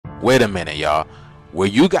Wait a minute, y'all. Were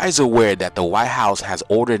you guys aware that the White House has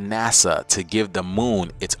ordered NASA to give the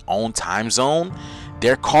moon its own time zone?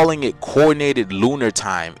 They're calling it Coordinated Lunar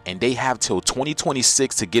Time, and they have till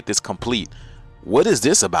 2026 to get this complete. What is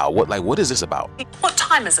this about? What is this about? What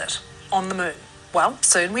time is it on the moon? Well,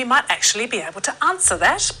 soon we might actually be able to answer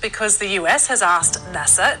that, because the US has asked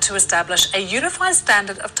NASA to establish a unified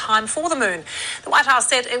standard of time for the moon. The White House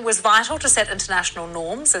said it was vital to set international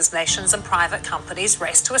norms as nations and private companies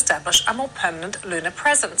race to establish a more permanent lunar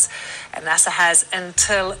presence. And NASA has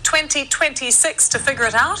until 2026 to figure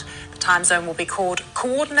it out. The time zone will be called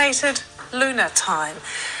Coordinated Lunar Time.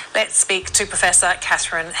 Let's speak to Professor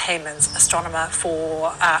Catherine Haymans, astronomer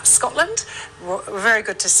for Scotland. Very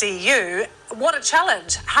good to see you. What a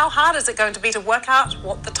challenge. How hard is it going to be to work out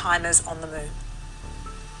what the time is on the moon?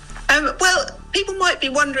 Well, people might be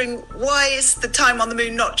wondering, why is the time on the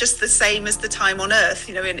moon not just the same as the time on Earth?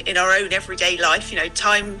 You know, in our own everyday life,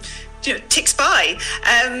 time ticks by.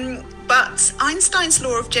 But Einstein's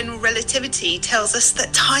law of general relativity tells us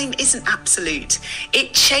that time isn't absolute.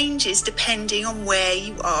 It changes depending on where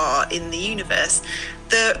you are in the universe.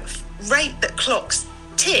 The rate that clocks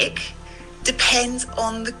tick depends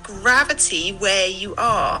on the gravity where you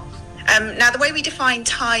are. Now, the way we define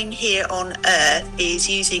time here on Earth is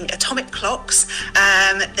using atomic clocks.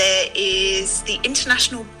 There is the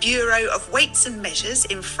International Bureau of Weights and Measures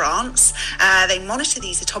in France. They monitor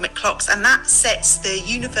these atomic clocks, and that sets the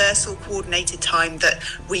universal coordinated time that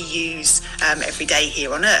we use every day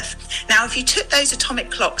here on Earth. Now, if you took those atomic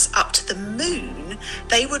clocks up to the moon,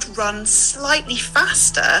 they would run slightly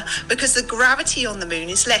faster because the gravity on the moon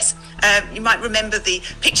is less. You might remember the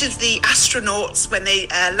pictures of the astronauts when they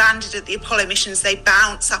landed at the Apollo missions. They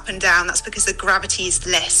bounce up and down. That's because the gravity is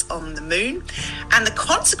less on the moon. And the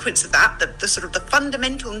consequence of that, the sort of the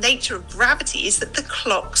fundamental nature of gravity, is that the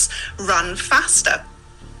clocks run faster.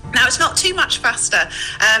 Now, it's not too much faster.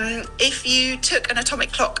 If you took an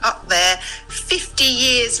atomic clock up there, 50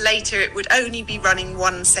 years later, it would only be running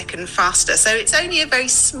 1 second faster. So it's only a very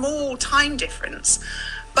small time difference.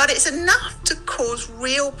 But it's enough to cause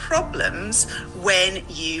real problems when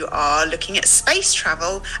you are looking at space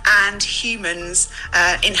travel and humans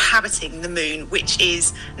inhabiting the moon, which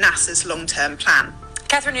is NASA's long-term plan.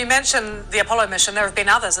 Catherine, you mentioned the Apollo mission. There have been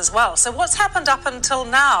others as well. So what's happened up until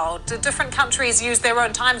now? Do different countries use their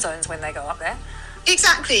own time zones when they go up there?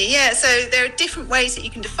 Exactly, yeah. So there are different ways that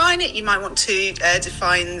you can define it. You might want to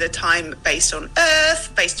define the time based on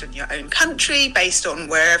Earth, based on your own country, based on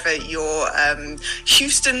wherever your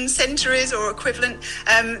Houston centre is or equivalent.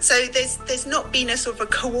 So there's not been a sort of a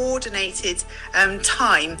coordinated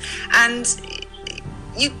time. And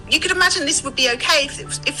you could imagine this would be okay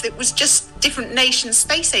if it was just different nation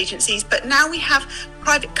space agencies, but now we have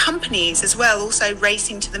private companies as well also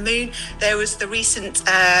racing to the moon. There was the recent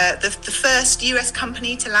the first US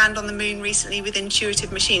company to land on the moon recently with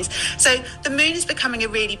Intuitive Machines. So the moon is becoming a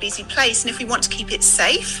really busy place, and if we want to keep it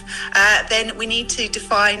safe, then we need to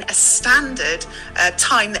define a standard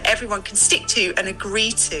time that everyone can stick to and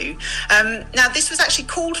agree to. Now, this was actually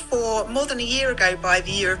called for more than a year ago by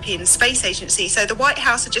the European Space Agency, so the White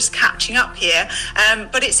House are just catching up here,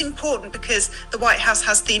 but it's important because the White House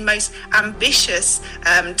has the most ambitious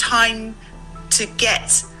time to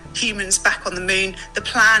get humans back on the moon. The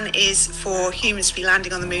plan is for humans to be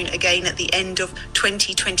landing on the moon again at the end of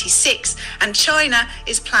 2026, and China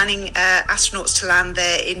is planning astronauts to land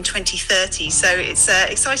there in 2030. So it's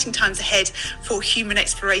exciting times ahead for human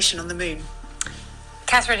exploration on the moon.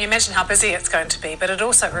 Catherine, you mentioned how busy it's going to be, but it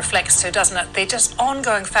also reflects too, doesn't it, the just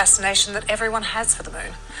ongoing fascination that everyone has for the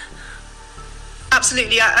moon.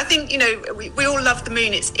 Absolutely. I think, we all love the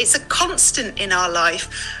moon. It's a constant in our life,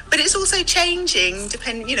 but it's also changing.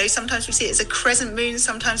 Sometimes we see it as a crescent moon,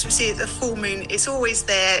 sometimes we see it as a full moon. It's always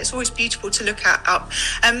there. It's always beautiful to look at up.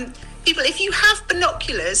 People, if you have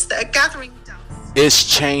binoculars that are gathering dust.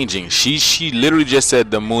 It's changing. She literally just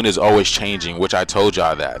said the moon is always changing, which I told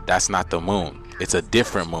y'all that's not the moon. It's a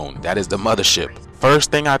different moon. That is the mothership.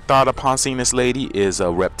 First thing I thought upon seeing this lady is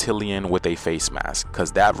a reptilian with a face mask,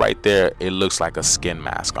 because that right there, it looks like a skin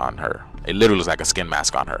mask on her. It literally looks like a skin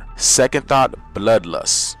mask on her. Second thought,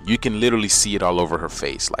 bloodlust. You can literally see it all over her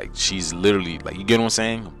face. Like, she's literally, like, you get what I'm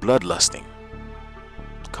saying? Bloodlusting.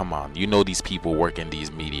 Come on, you know these people work in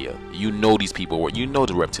these media. You know these people work. You know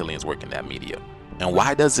the reptilians work in that media. And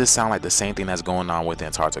why does this sound like the same thing that's going on with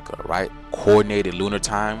Antarctica, right? Coordinated lunar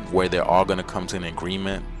time, where they're all going to come to an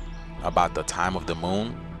agreement about the time of the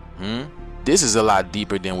moon. This is a lot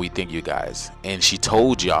deeper than we think, you guys. And she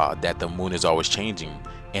told y'all that the moon is always changing,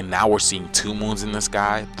 and now we're seeing 2 moons in the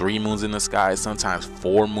sky, 3 moons in the sky, sometimes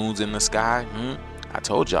 4 moons in the sky. I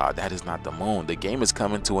told y'all that is not the moon. The game is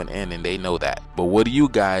coming to an end and they know that. But what do you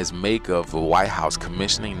guys make of the White House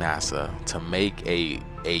commissioning NASA to make a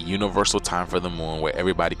universal time for the moon where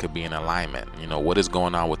everybody could be in alignment? You know, what is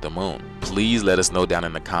going on with the moon? Please let us know down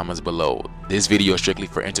in the comments below. This video is strictly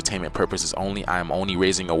for entertainment purposes only. I am only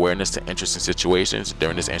raising awareness to interesting situations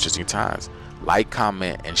during this interesting times. Like,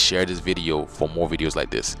 comment, and share this video for more videos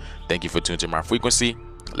like this. Thank you for tuning to my frequency.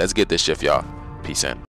 Let's get this shift, y'all. Peace in.